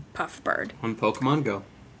puff bird. On Pokemon Go.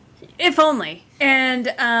 If only. And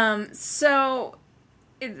they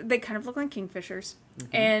kind of look like kingfishers.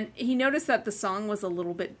 Mm-hmm. And he noticed that the song was a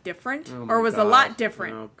little bit different, a lot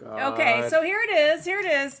different. Oh, God. Okay, so here it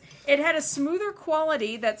is. It had a smoother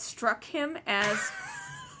quality that struck him as,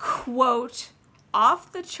 quote,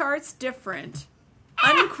 off the charts different,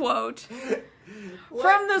 unquote,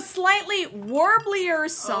 from the slightly warblier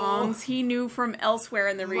songs he knew from elsewhere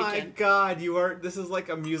in the region. My God, this is like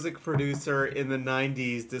a music producer in the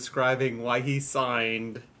 90s describing why he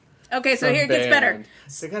signed. Okay, so here it gets better.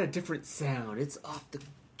 They got a different sound. It's off the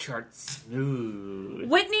charts smooth.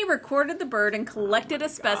 Whitney recorded the bird and collected a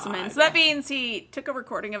specimen. So that means he took a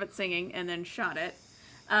recording of it singing and then shot it,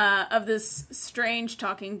 of this strange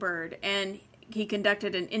talking bird. And he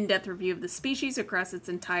conducted an in-depth review of the species across its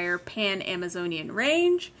entire Pan-Amazonian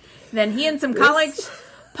range. Then he and some colleagues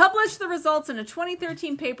published the results in a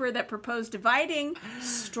 2013 paper that proposed dividing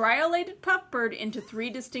striolated puffbird into 3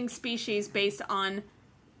 distinct species based on,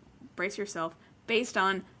 brace yourself, based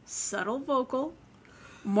on subtle vocal,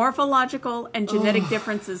 morphological, and genetic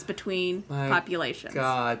differences between populations.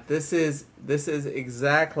 God, this is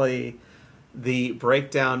exactly the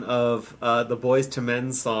breakdown of the Boys to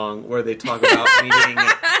Men song where they talk about meeting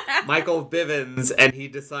Michael Bivins and he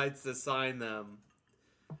decides to sign them.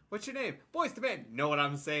 What's your name? Boys to Men. Know what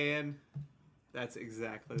I'm saying? That's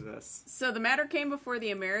exactly this. So the matter came before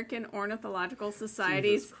the American Ornithological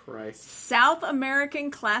Society's Christ. South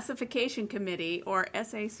American Classification Committee, or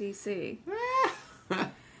SACC.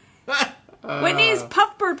 Whitney's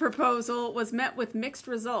puffbird proposal was met with mixed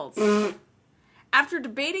results. After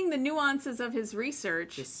debating the nuances of his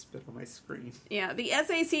research... Just spit on my screen. Yeah, the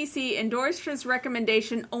SACC endorsed his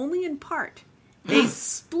recommendation only in part. They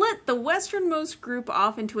split the westernmost group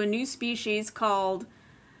off into a new species called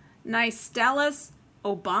Nystallus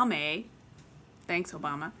obamae. Thanks,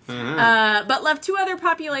 Obama. But left 2 other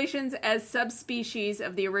populations as subspecies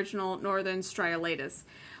of the original northern striolatus.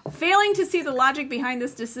 Failing to see the logic behind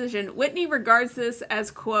this decision, Whitney regards this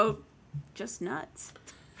as, quote, just nuts.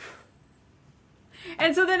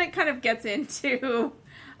 And so then it kind of gets into,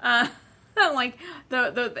 like,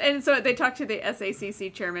 and so they talked to the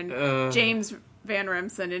SACC chairman, James Van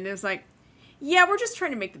Remsen, and it was like, yeah, we're just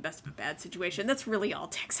trying to make the best of a bad situation. That's really all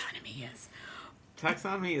taxonomy is.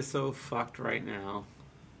 Taxonomy is so fucked right now.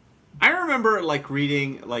 I remember, like,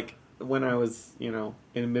 reading, like, when I was,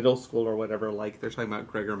 in middle school or whatever, like, they're talking about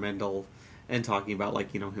Gregor Mendel and talking about,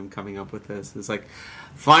 like, him coming up with this. It's like,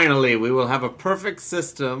 finally, we will have a perfect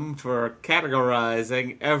system for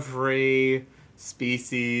categorizing every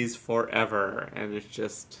species forever. And it's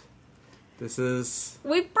just,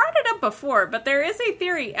 we've brought it up before, but there is a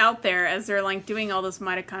theory out there as they're, like, doing all this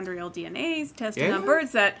mitochondrial DNA testing on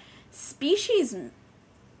birds that species,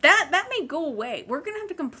 that may go away. We're going to have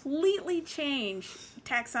to completely change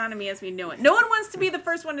taxonomy as we know it. No one wants to be the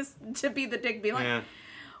first one to be the dick, be like,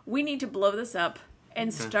 we need to blow this up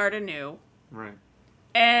and start anew. Right.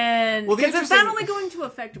 And because it's not only going to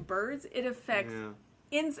affect birds, it affects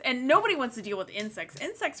and nobody wants to deal with insects.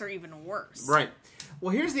 Insects are even worse. Right.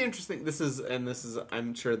 Well, here's the interesting,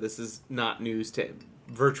 I'm sure this is not news to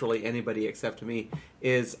virtually anybody except me,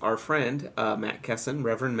 is our friend, Matt Kesson,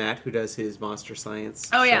 Reverend Matt, who does his Monster Science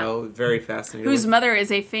show. Very fascinating. Whose mother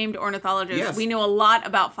is a famed ornithologist. Yes. We know a lot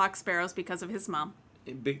about fox sparrows because of his mom.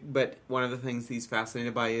 But one of the things he's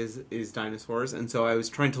fascinated by is dinosaurs, and so I was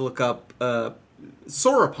trying to look up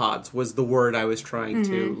sauropods was the word I was trying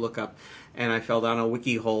to look up, and I fell down a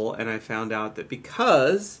wiki hole, and I found out that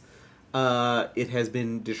because it has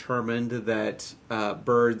been determined that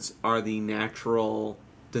birds are the natural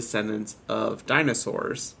descendants of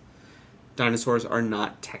dinosaurs, dinosaurs are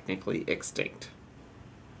not technically extinct.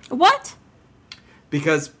 What?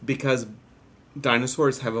 Because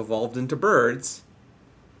dinosaurs have evolved into birds.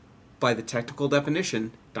 By the technical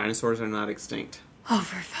definition, dinosaurs are not extinct. Oh,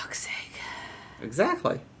 for fuck's sake.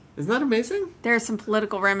 Exactly. Isn't that amazing? There are some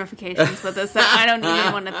political ramifications with this that I don't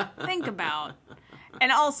even want to think about.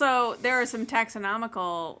 And also, there are some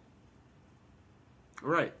taxonomical...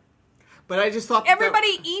 Right. But I just thought...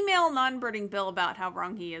 Everybody email Non-Birding Bill about how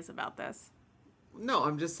wrong he is about this. No,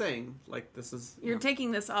 I'm just saying, like, this is... You're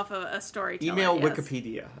taking this off of a storyteller. Email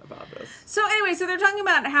Wikipedia about this. So anyway, so they're talking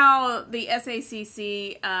about how the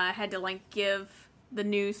SACC had to, like, give the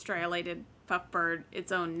new striolated puffbird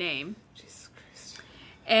its own name. Jesus Christ.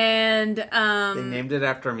 And, they named it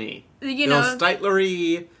after me. You know...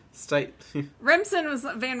 Steitlery... Van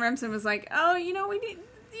Remsen was like, oh, we need...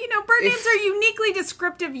 bird names are uniquely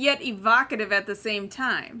descriptive yet evocative at the same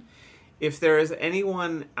time. If there is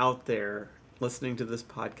anyone out there listening to this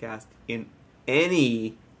podcast in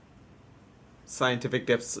any scientific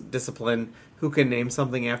discipline who can name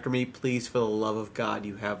something after me, please, for the love of God,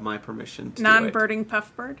 you have my permission to Non-birding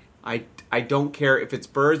puffbird? I don't care if it's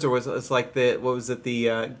birds or it's like the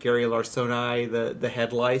Gary Larsoni, the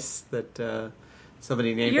head lice that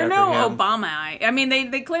somebody named after him. Obama. I mean,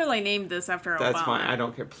 they clearly named this after Obama. That's fine. I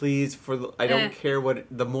don't care. Please, I don't care what.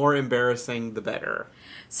 The more embarrassing, the better.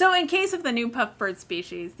 So, in case of the new puffbird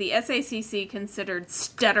species, the SACC considered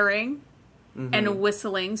stuttering and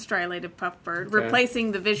whistling striolated puffbird,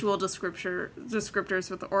 replacing the visual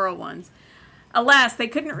descriptors with the oral ones. Alas, they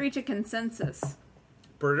couldn't reach a consensus.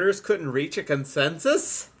 Birders couldn't reach a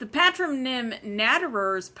consensus? The patronym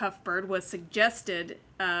Natterer's puffbird was suggested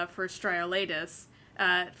for striolatus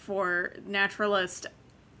for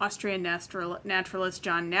Austrian naturalist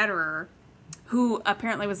John Natterer, who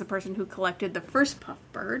apparently was the person who collected the first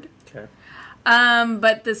puffbird. Okay.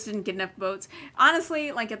 But this didn't get enough votes.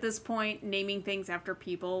 Honestly, like at this point, naming things after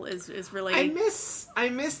people is really... I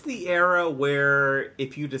miss the era where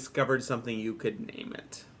if you discovered something, you could name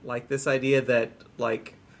it. Like this idea that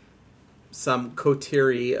like some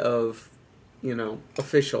coterie of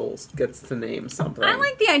officials gets to name something. I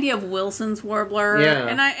like the idea of Wilson's warbler. Yeah.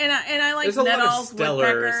 And I like Nuttall's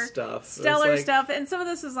woodpecker. Stellar stuff. And some of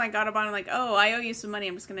this is like Audubon, like, oh, I owe you some money.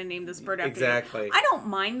 I'm just going to name this bird after exactly. you. I don't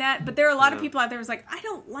mind that, but there are a lot of people out there who's like, I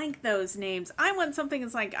don't like those names. I want something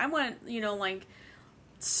that's like, I want, like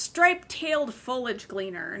striped-tailed foliage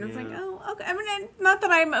gleaner. And it's like, oh, okay. I mean, not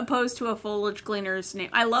that I'm opposed to a foliage gleaner's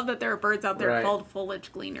name. I love that there are birds out there called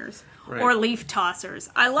foliage gleaners or leaf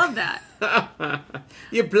tossers. I love that.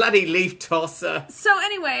 You bloody leaf tosser. So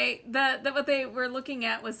anyway, what they were looking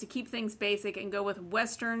at was to keep things basic and go with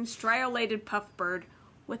Western striolated puffbird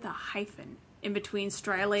with a hyphen in between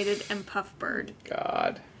striolated and puffbird.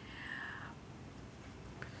 God.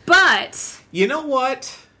 But... You know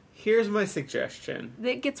what? Here's my suggestion.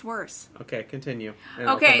 It gets worse. Okay, continue.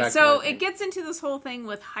 Okay, so it gets into this whole thing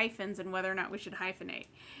with hyphens and whether or not we should hyphenate.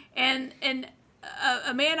 And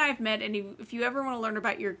a man I've met, and if you ever want to learn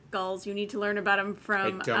about your gulls, you need to learn about them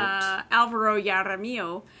from Alvaro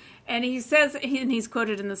Jaramillo. And he says, and he's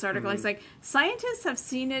quoted in this article, he's like, scientists have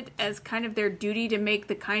seen it as kind of their duty to make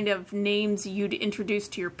the kind of names you'd introduce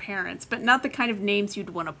to your parents, but not the kind of names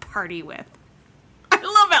you'd want to party with. I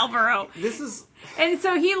love Alvaro. And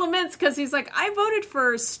so he laments because he's like, I voted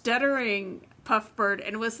for stuttering puffbird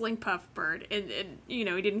and whistling puffbird. And he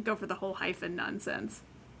didn't go for the whole hyphen nonsense.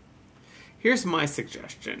 Here's my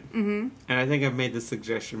suggestion. And I think I've made this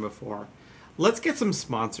suggestion before. Let's get some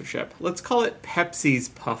sponsorship. Let's call it Pepsi's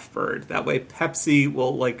Puffbird. That way Pepsi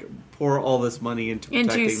will, pour all this money into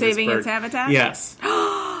protecting this saving bird. Its habitat? Yes.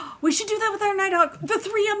 We should do that with our Nighthawk. The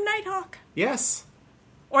 3M Nighthawk. Yes.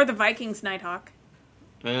 Or the Vikings Nighthawk.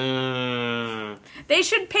 They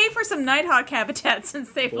should pay for some Nighthawk habitat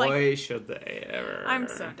since they've should they ever. I'm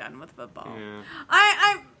so done with football.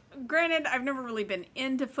 Yeah. Granted, I've never really been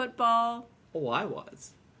into football. Oh, I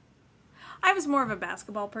was. I was more of a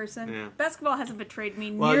basketball person. Yeah. Basketball hasn't betrayed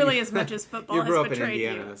me nearly as much as football has betrayed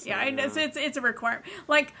Indiana, you. So Yeah, it's a requirement.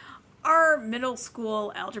 Our middle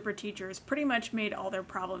school algebra teachers pretty much made all their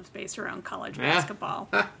problems based around college basketball.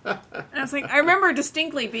 And I was like, I remember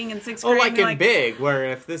distinctly being in 6th grade. Oh, in big, where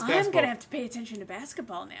if this basketball... I'm going to have to pay attention to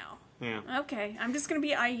basketball now. Yeah. Okay, I'm just going to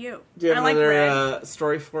be IU. Do you have another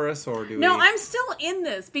story for us, or do we... No, I'm still in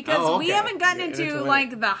this, because we haven't gotten into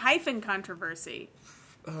the hyphen controversy.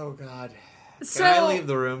 Oh, God. So, can I leave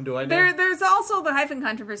the room? Do I know? There's also the hyphen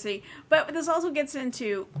controversy, but this also gets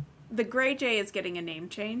into the Gray Jay is getting a name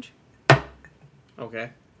change. Okay.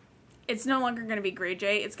 It's no longer going to be Gray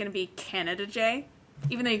Jay. It's going to be Canada Jay,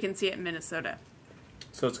 even though you can see it in Minnesota.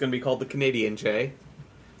 So it's going to be called the Canadian Jay.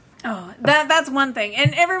 Oh, that's one thing.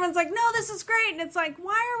 And everyone's like, no, this is great. And it's like,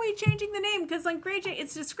 why are we changing the name? Because, like, Gray Jay,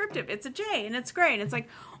 it's descriptive. It's a J, and it's gray. And it's like,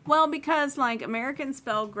 well, because, like, Americans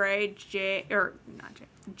spell gray J, or not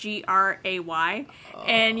J, Gray,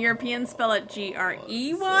 and Europeans spell it Grey.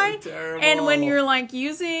 So terrible. And when you're, like,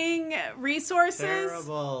 using resources...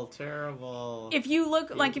 Terrible. If you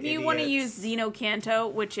look, like, if you idiots. want to use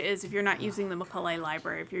Xenocanto, which is, if you're not using the Macaulay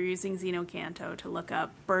library, if you're using Xenocanto to look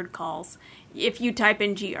up bird calls, if you type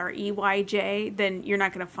in Greyj, then you're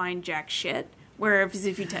not going to find jack shit. Whereas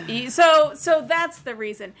if you so that's the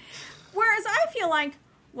reason. Whereas I feel like,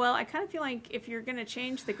 well, I kind of feel like if you're going to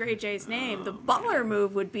change the Gray Jay's name, the baller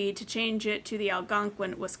move would be to change it to the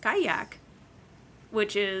Algonquin Waskayak,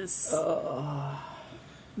 which is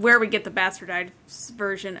where we get the bastardized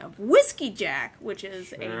version of Whiskey Jack, which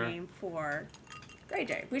is a name for Gray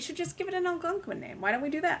Jay. We should just give it an Algonquin name. Why don't we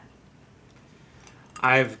do that?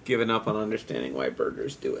 I've given up on understanding why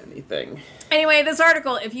birders do anything. Anyway, this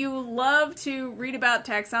article, if you love to read about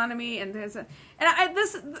taxonomy, and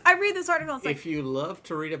I read this article, it's like... If you love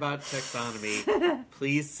to read about taxonomy,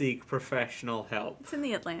 please seek professional help. It's in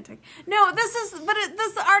the Atlantic. No,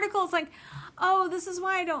 this article is like, oh, this is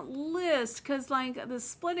why I don't list, because, like, the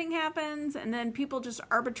splitting happens, and then people just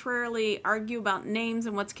arbitrarily argue about names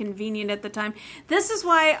and what's convenient at the time. This is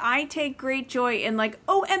why I take great joy in, like,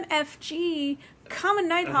 OMFG... Common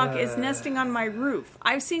Nighthawk is nesting on my roof.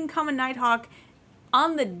 I've seen Common Nighthawk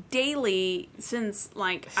on the daily since,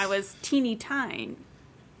 like, I was teeny tiny.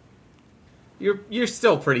 You're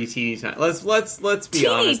still pretty teeny tiny. Let's be teeny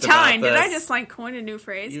honest tiny. about this. Did I just, like, coin a new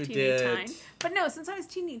phrase? You teeny did. tiny. But no, since I was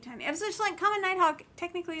teeny tiny. I was just like, Common Nighthawk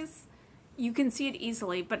technically is, you can see it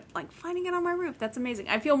easily, but, like, finding it on my roof, that's amazing.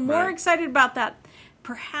 I feel more excited about that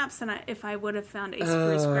perhaps than if I would have found a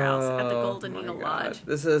spruce grouse at the Golden Eagle Lodge.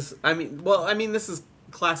 This is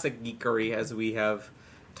classic geekery, as we have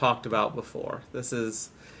talked about before. This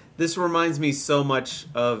reminds me so much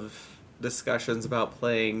of discussions about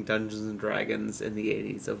playing Dungeons and Dragons in the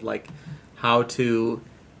 80s, of, like, how to,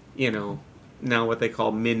 now what they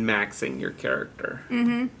call min-maxing your character.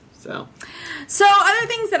 Mm-hmm. So other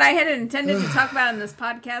things that I had intended to talk about in this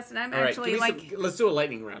podcast, and I'm actually let's do a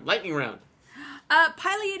lightning round.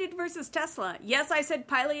 Pileated versus Tesla. Yes, I said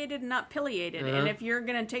pileated and not pileated. And if you're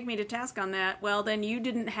going to take me to task on that, well, then you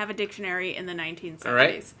didn't have a dictionary in the 1970s. All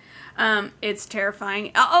right. It's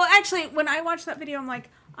terrifying. Oh, actually, when I watched that video, I'm like,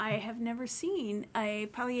 I have never seen a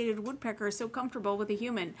pileated woodpecker so comfortable with a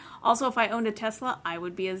human. Also, if I owned a Tesla, I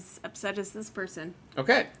would be as upset as this person.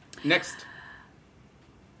 Okay, next.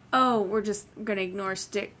 Oh, we're just going to ignore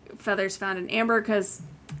feathers found in amber because...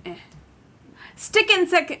 Stick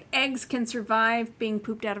insect eggs can survive being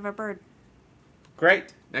pooped out of a bird.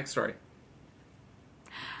 Great. Next story.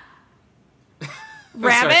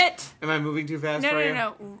 Rabbit. Am I moving too fast?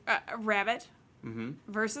 No. Rabbit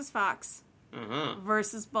versus fox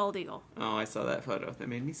versus bald eagle. Oh, I saw that photo. That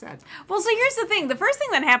made me sad. Well, so here's the thing. The first thing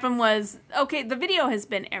that happened was, okay, the video has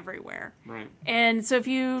been everywhere. Right. And so if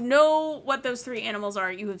you know what those three animals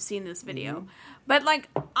are, you have seen this video. Mm-hmm. But, like,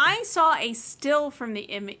 I saw a still from the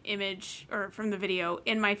image, or from the video,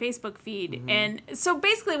 in my Facebook feed. Mm-hmm. And so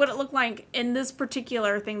basically what it looked like in this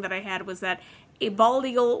particular thing that I had was that a bald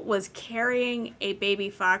eagle was carrying a baby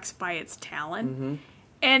fox by its talon. Mm-hmm.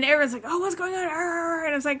 And everyone's like, oh, what's going on? And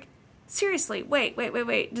I was like, seriously, wait.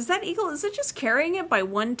 Does that eagle, is it just carrying it by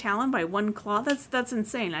one talon, by one claw? That's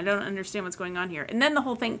insane. I don't understand what's going on here. And then the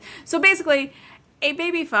whole thing. So basically... A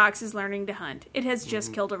baby fox is learning to hunt. It has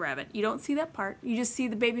just killed a rabbit. You don't see that part. You just see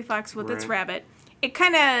the baby fox with its rabbit. It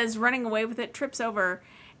kind of is running away with it, trips over,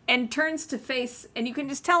 and turns to face. And you can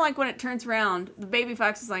just tell, like, when it turns around, the baby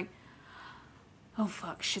fox is like, oh,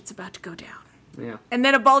 fuck, shit's about to go down. Yeah. And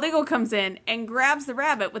then a bald eagle comes in and grabs the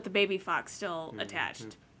rabbit with the baby fox still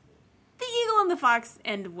attached. The eagle and the fox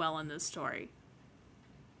end well in this story.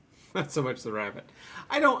 Not so much the rabbit.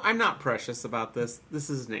 I'm not precious about this. This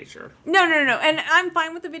is nature. No. And I'm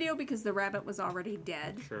fine with the video because the rabbit was already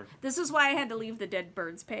dead. Sure. This is why I had to leave the dead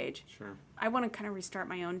birds page. Sure. I want to kind of restart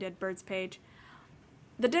my own dead birds page.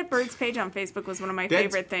 The dead birds page on Facebook was one of my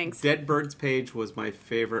favorite things. Dead birds page was my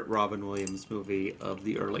favorite Robin Williams movie of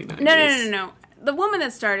the early 90s. No. The woman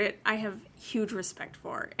that started, I have huge respect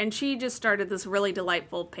for. And she just started this really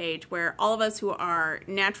delightful page where all of us who are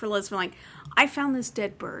naturalists were like, I found this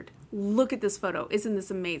dead bird. Look at this photo. Isn't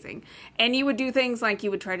this amazing? And you would do things like you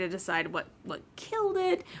would try to decide what killed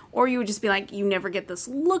it, or you would just be like, you never get this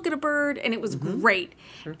look at a bird, and it was great.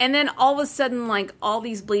 Sure. And then all of a sudden, like, all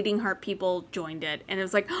these bleeding heart people joined it, and it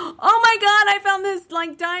was like, oh my god, I found this,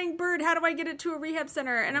 like, dying bird. How do I get it to a rehab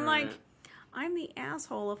center? And I'm like, I'm the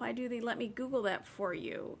asshole if I do the let me Google that for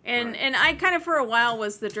you. And I kind of for a while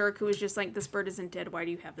was the jerk who was just like, this bird isn't dead. Why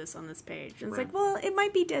do you have this on this page? And it's like, well, it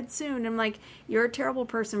might be dead soon. I'm like, you're a terrible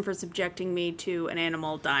person for subjecting me to an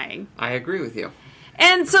animal dying. I agree with you.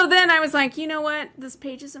 And so then I was like, you know what? This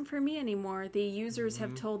page isn't for me anymore. The users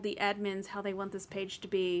have told the admins how they want this page to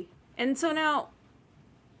be. And so now,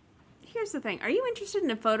 here's the thing. Are you interested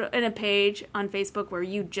in a page on Facebook where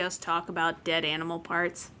you just talk about dead animal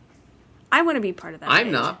parts? I want to be part of that I'm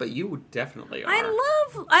page. not, but you definitely are. I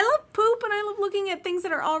love poop, and I love looking at things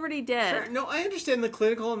that are already dead. Sure. No, I understand the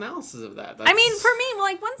clinical analysis of that. I mean, for me,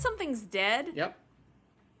 like, when something's dead, Yep.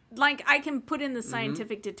 like, I can put in the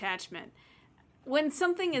scientific detachment. When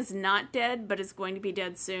something is not dead, but is going to be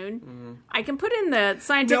dead soon, I can put in the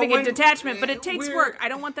scientific detachment, but it takes work. I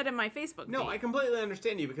don't want that in my Facebook feed. No, I completely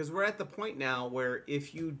understand you, because we're at the point now where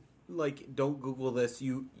if you, like, don't Google this,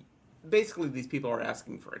 basically these people are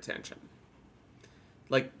asking for attention.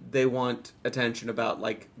 Like, they want attention about,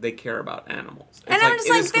 like, they care about animals. It's and I'm just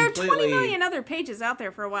like, there are 20 million other pages out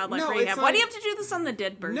there for wildlife rehab. Why do you have to do this on the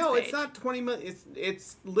dead birds No, page? it's not 20 million.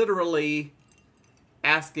 It's literally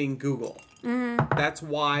asking Google. Mm-hmm. That's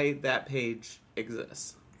why that page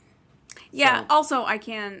exists. Yeah, also,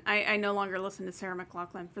 I no longer listen to Sarah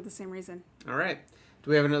McLachlan for the same reason. All right. Do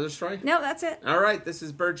we have another story? No, that's it. All right, this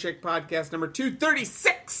is Birdchick podcast number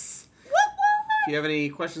 236. If you have any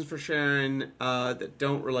questions for Sharon that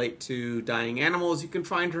don't relate to dying animals, you can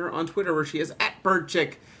find her on Twitter where she is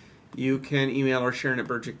 @Birdchick. You can email her, Sharon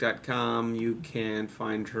 @birdchick.com. You can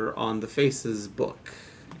find her on the Faces book.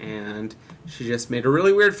 And she just made a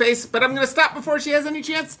really weird face, but I'm going to stop before she has any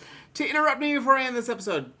chance to interrupt me before I end this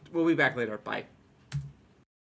episode. We'll be back later. Bye.